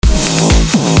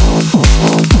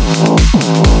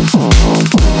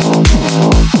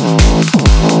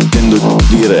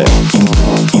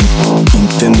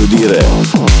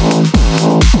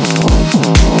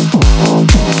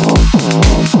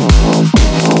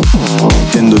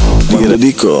Quando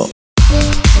dico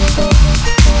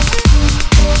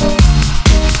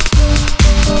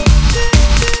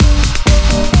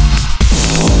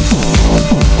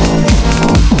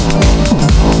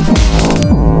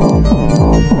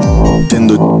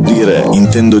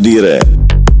intendo dire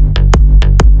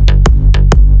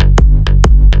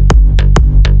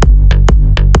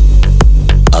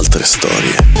altre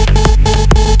storie.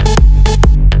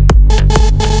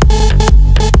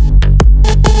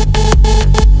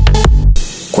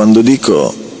 Quando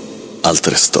dico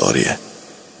altre storie,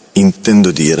 intendo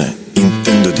dire,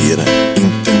 intendo dire,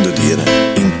 intendo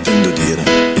dire, intendo dire,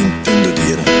 intendo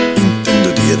dire,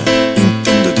 intendo dire,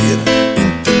 intendo dire,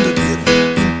 intendo dire.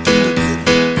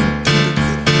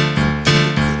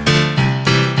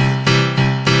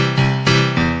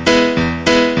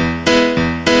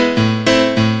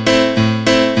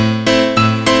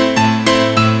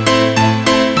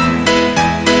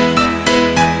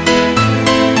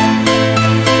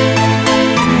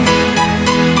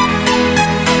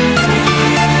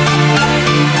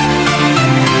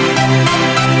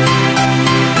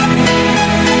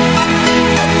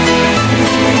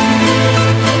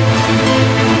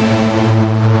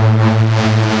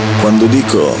 Quando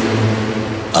dico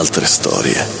altre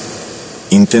storie,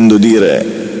 intendo dire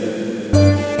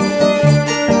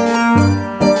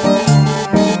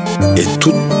è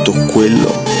tutto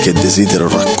quello che desidero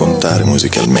raccontare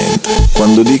musicalmente.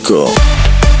 Quando dico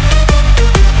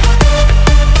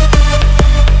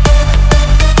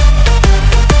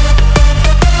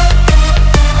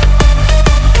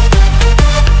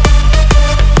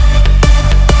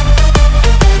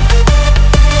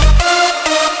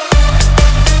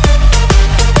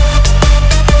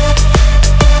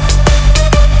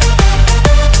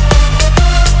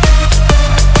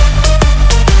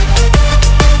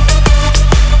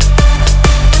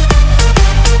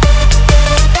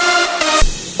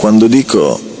Quando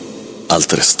dico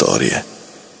altre storie,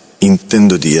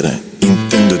 intendo dire,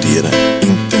 intendo dire,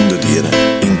 intendo dire,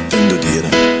 intendo dire,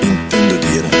 intendo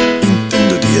dire,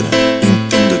 intendo dire,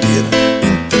 intendo dire,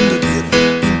 intendo dire,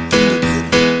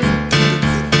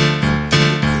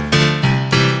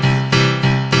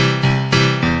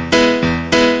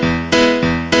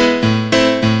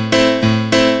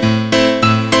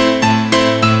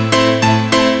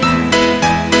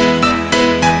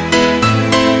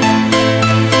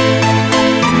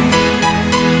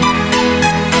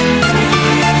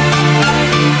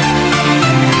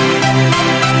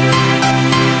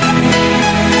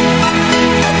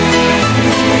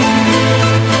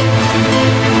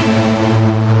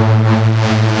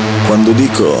 Quando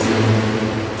dico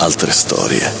altre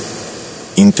storie,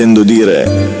 intendo dire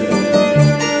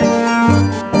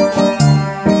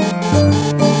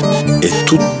è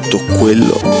tutto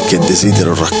quello che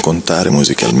desidero raccontare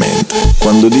musicalmente.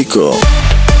 Quando dico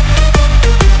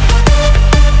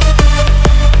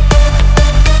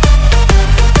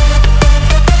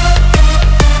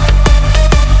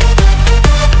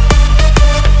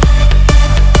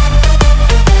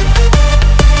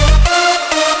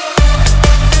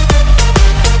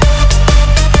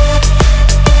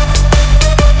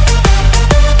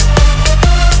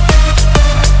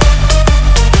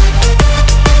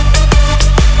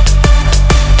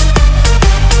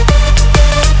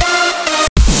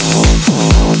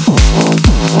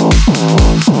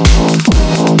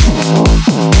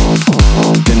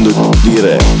intendo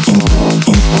dire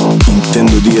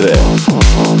intendo dire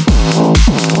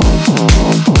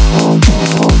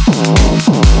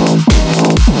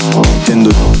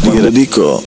dico